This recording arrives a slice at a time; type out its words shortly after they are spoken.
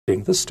the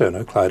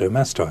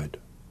sternocleidomastoid.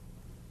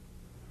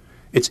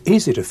 It's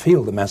easy to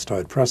feel the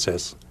mastoid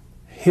process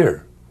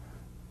here,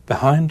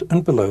 behind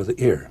and below the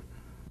ear.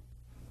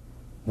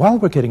 While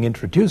we're getting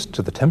introduced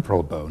to the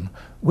temporal bone,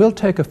 we'll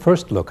take a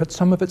first look at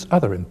some of its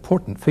other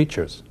important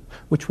features,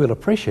 which we'll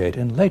appreciate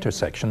in later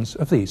sections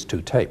of these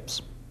two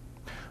tapes.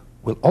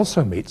 We'll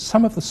also meet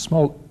some of the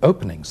small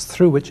openings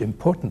through which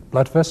important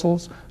blood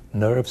vessels,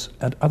 nerves,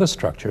 and other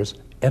structures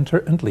enter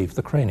and leave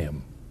the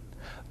cranium.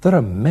 There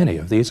are many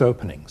of these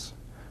openings.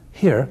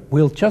 Here,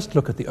 we'll just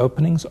look at the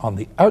openings on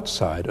the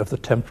outside of the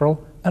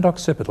temporal and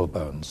occipital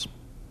bones.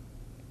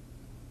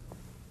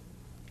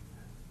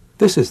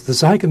 This is the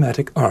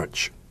zygomatic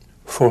arch,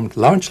 formed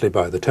largely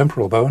by the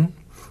temporal bone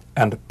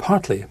and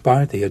partly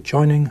by the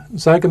adjoining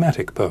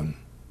zygomatic bone.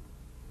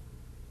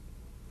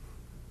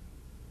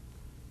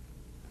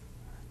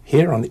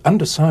 Here on the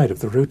underside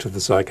of the root of the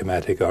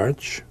zygomatic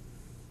arch,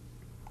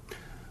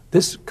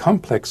 this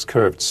complex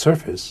curved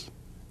surface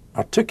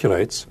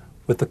articulates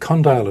with the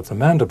condyle of the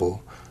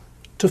mandible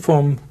to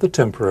form the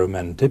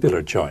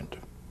temporomandibular joint.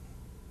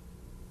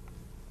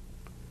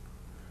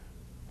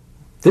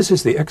 This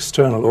is the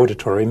external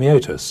auditory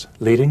meatus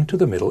leading to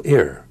the middle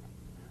ear.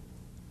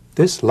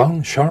 This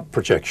long, sharp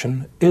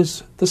projection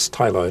is the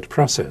styloid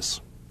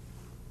process.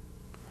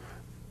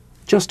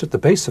 Just at the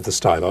base of the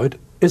styloid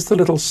is the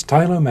little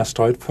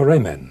stylomastoid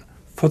foramen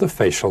for the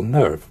facial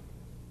nerve.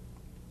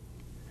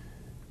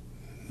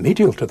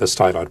 Medial to the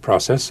styloid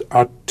process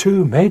are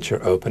two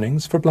major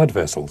openings for blood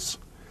vessels: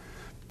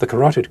 the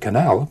carotid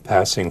canal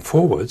passing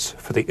forwards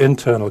for the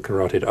internal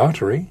carotid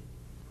artery,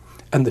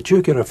 and the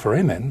jugular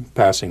foramen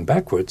passing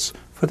backwards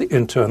for the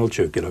internal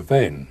jugular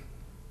vein.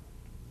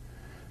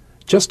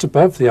 Just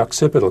above the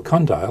occipital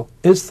condyle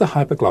is the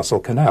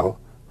hypoglossal canal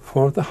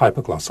for the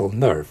hypoglossal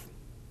nerve.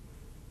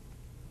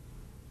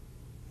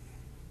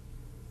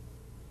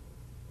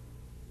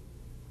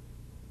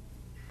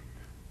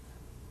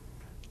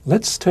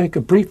 Let's take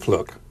a brief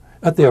look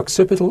at the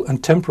occipital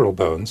and temporal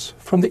bones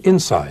from the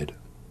inside.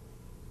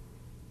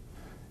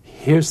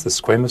 Here's the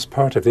squamous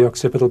part of the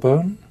occipital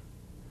bone.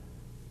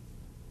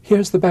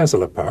 Here's the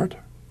basilar part.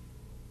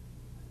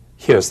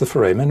 Here's the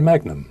foramen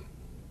magnum.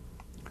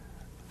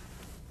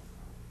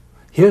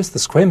 Here's the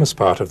squamous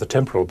part of the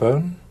temporal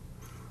bone.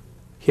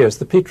 Here's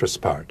the petrous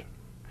part,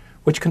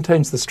 which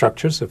contains the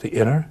structures of the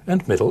inner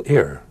and middle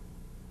ear.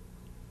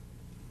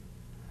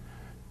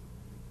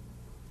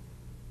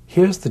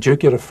 Here's the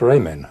jugular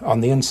foramen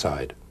on the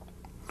inside.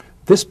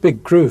 This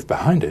big groove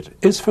behind it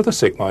is for the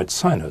sigmoid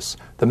sinus,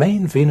 the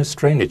main venous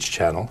drainage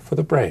channel for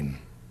the brain.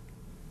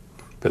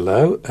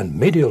 Below and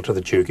medial to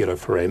the jugular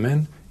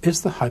foramen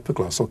is the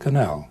hypoglossal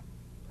canal.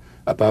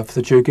 Above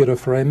the jugular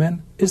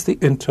foramen is the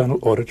internal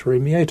auditory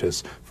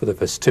meatus for the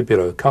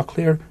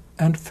vestibulocochlear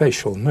and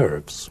facial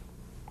nerves.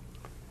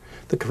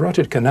 The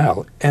carotid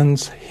canal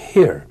ends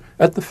here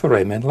at the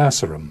foramen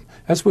lacerum,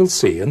 as we'll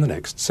see in the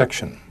next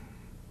section.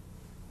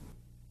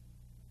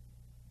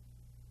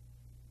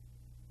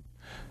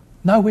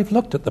 Now we've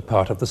looked at the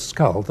part of the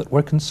skull that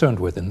we're concerned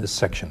with in this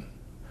section.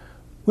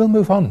 We'll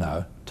move on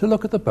now to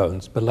look at the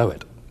bones below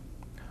it.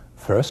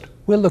 First,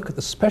 we'll look at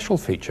the special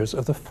features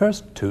of the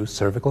first two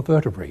cervical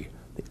vertebrae,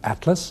 the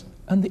atlas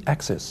and the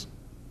axis.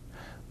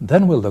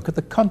 Then we'll look at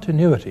the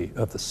continuity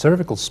of the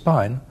cervical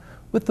spine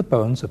with the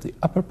bones of the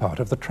upper part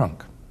of the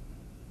trunk.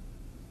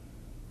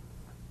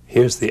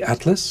 Here's the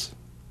atlas.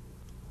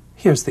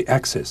 Here's the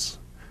axis.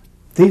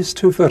 These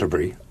two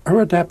vertebrae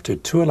are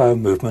adapted to allow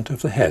movement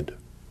of the head.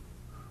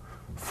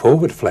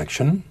 Forward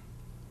flexion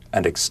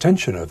and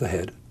extension of the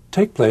head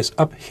take place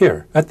up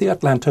here at the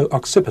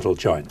atlanto-occipital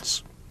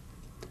joints.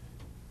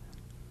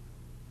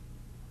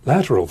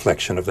 Lateral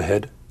flexion of the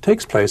head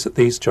takes place at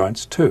these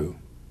joints too.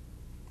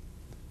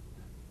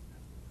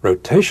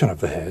 Rotation of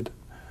the head,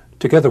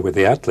 together with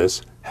the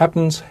atlas,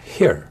 happens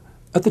here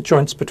at the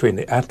joints between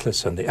the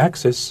atlas and the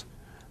axis,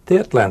 the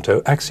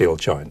atlanto-axial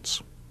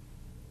joints.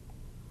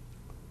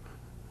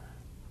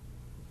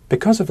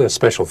 Because of their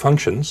special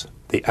functions,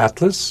 the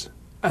atlas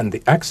and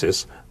the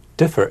axis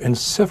differ in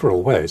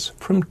several ways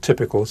from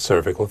typical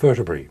cervical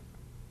vertebrae.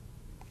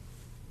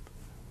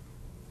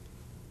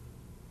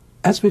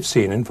 As we've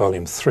seen in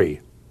Volume 3,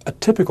 a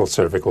typical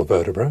cervical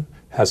vertebra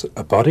has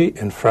a body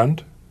in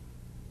front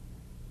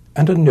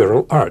and a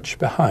neural arch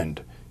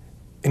behind,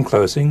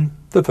 enclosing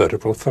the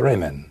vertebral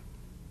foramen.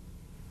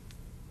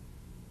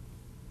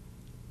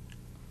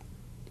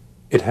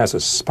 It has a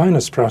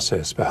spinous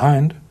process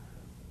behind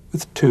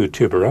with two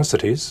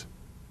tuberosities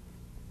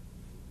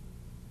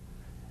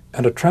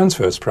and a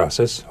transverse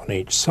process on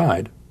each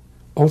side,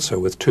 also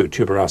with two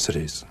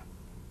tuberosities.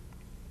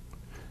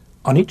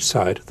 On each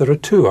side there are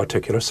two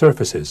articular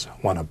surfaces,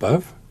 one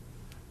above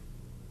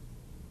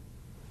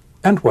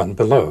and one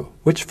below,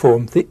 which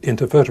form the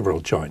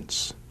intervertebral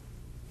joints.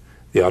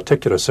 The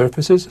articular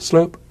surfaces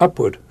slope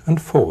upward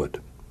and forward.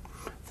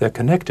 They're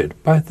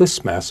connected by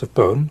this mass of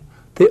bone,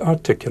 the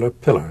articular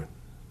pillar.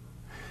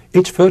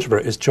 Each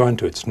vertebra is joined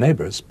to its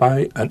neighbors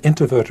by an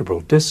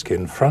intervertebral disc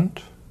in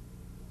front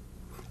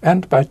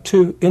and by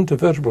two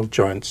intervertebral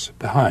joints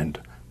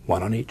behind,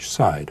 one on each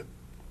side.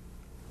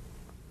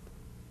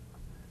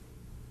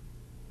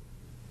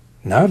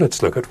 Now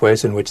let's look at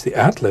ways in which the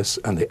atlas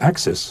and the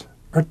axis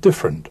are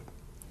different.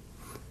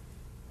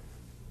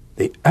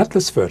 The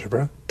atlas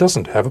vertebra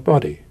doesn't have a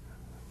body.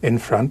 In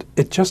front,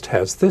 it just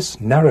has this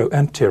narrow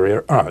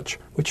anterior arch,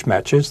 which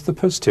matches the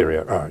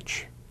posterior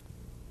arch.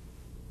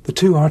 The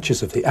two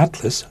arches of the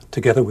atlas,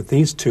 together with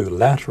these two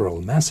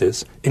lateral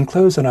masses,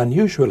 enclose an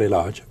unusually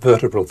large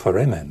vertebral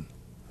foramen.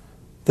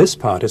 This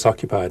part is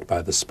occupied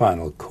by the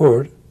spinal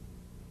cord,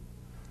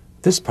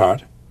 this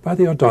part by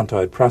the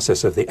odontoid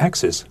process of the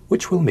axis,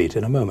 which we'll meet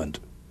in a moment.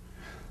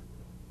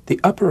 The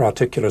upper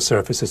articular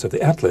surfaces of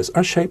the atlas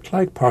are shaped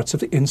like parts of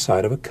the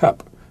inside of a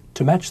cup,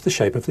 to match the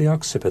shape of the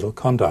occipital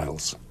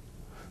condyles.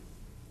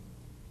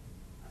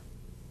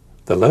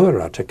 The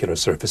lower articular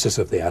surfaces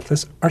of the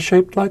atlas are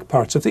shaped like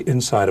parts of the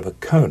inside of a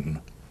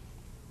cone.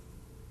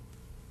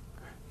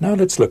 Now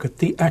let's look at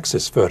the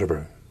axis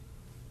vertebra.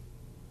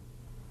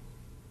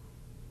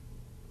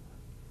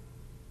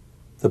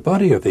 The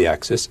body of the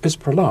axis is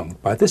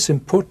prolonged by this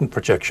important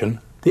projection,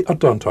 the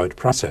odontoid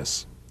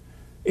process.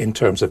 In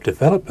terms of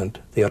development,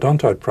 the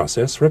odontoid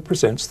process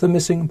represents the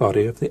missing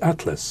body of the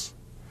atlas.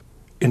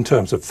 In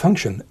terms of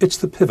function, it's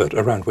the pivot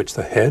around which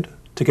the head,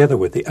 together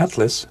with the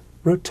atlas,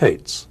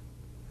 rotates.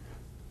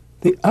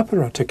 The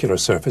upper articular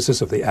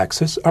surfaces of the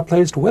axis are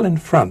placed well in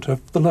front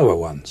of the lower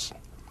ones.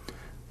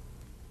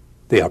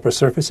 The upper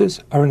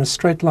surfaces are in a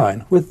straight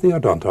line with the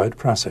odontoid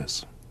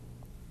process.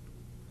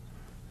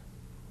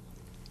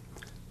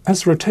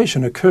 As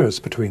rotation occurs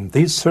between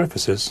these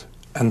surfaces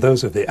and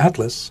those of the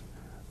atlas,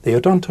 the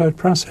odontoid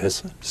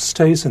process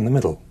stays in the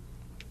middle.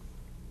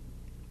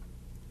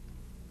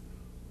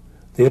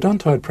 The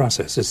odontoid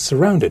process is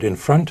surrounded in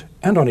front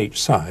and on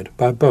each side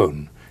by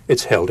bone.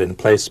 It's held in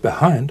place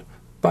behind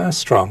by a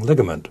strong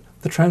ligament,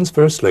 the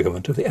transverse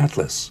ligament of the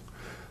atlas.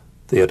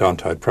 The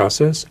odontoid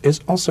process is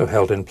also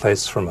held in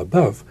place from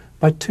above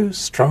by two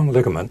strong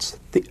ligaments,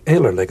 the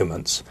alar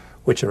ligaments,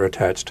 which are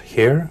attached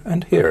here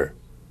and here.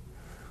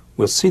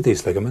 We'll see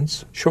these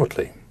ligaments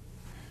shortly.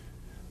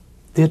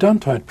 The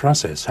odontoid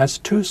process has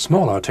two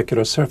small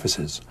articular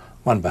surfaces,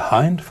 one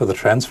behind for the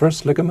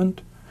transverse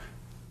ligament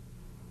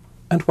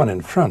and one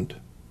in front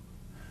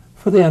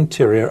for the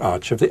anterior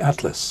arch of the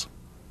atlas.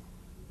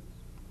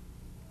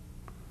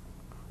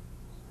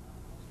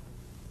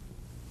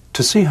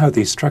 To see how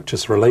these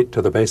structures relate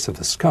to the base of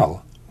the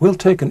skull, we'll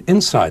take an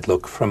inside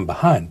look from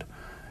behind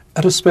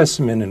at a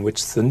specimen in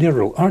which the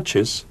neural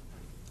arches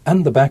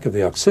and the back of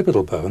the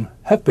occipital bone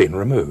have been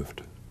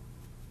removed.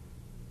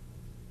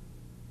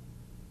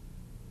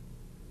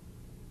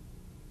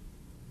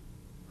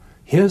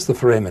 Here's the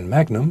foramen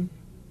magnum.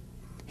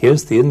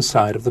 Here's the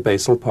inside of the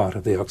basal part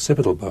of the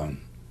occipital bone.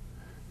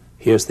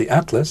 Here's the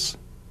atlas.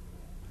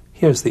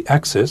 Here's the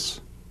axis.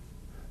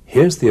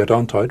 Here's the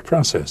odontoid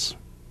process.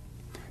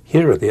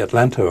 Here are the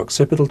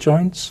atlanto-occipital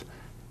joints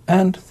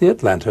and the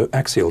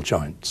atlanto-axial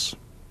joints.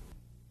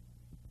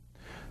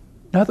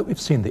 Now that we've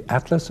seen the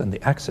atlas and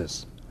the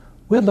axis,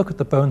 we'll look at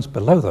the bones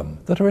below them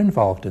that are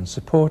involved in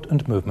support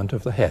and movement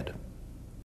of the head.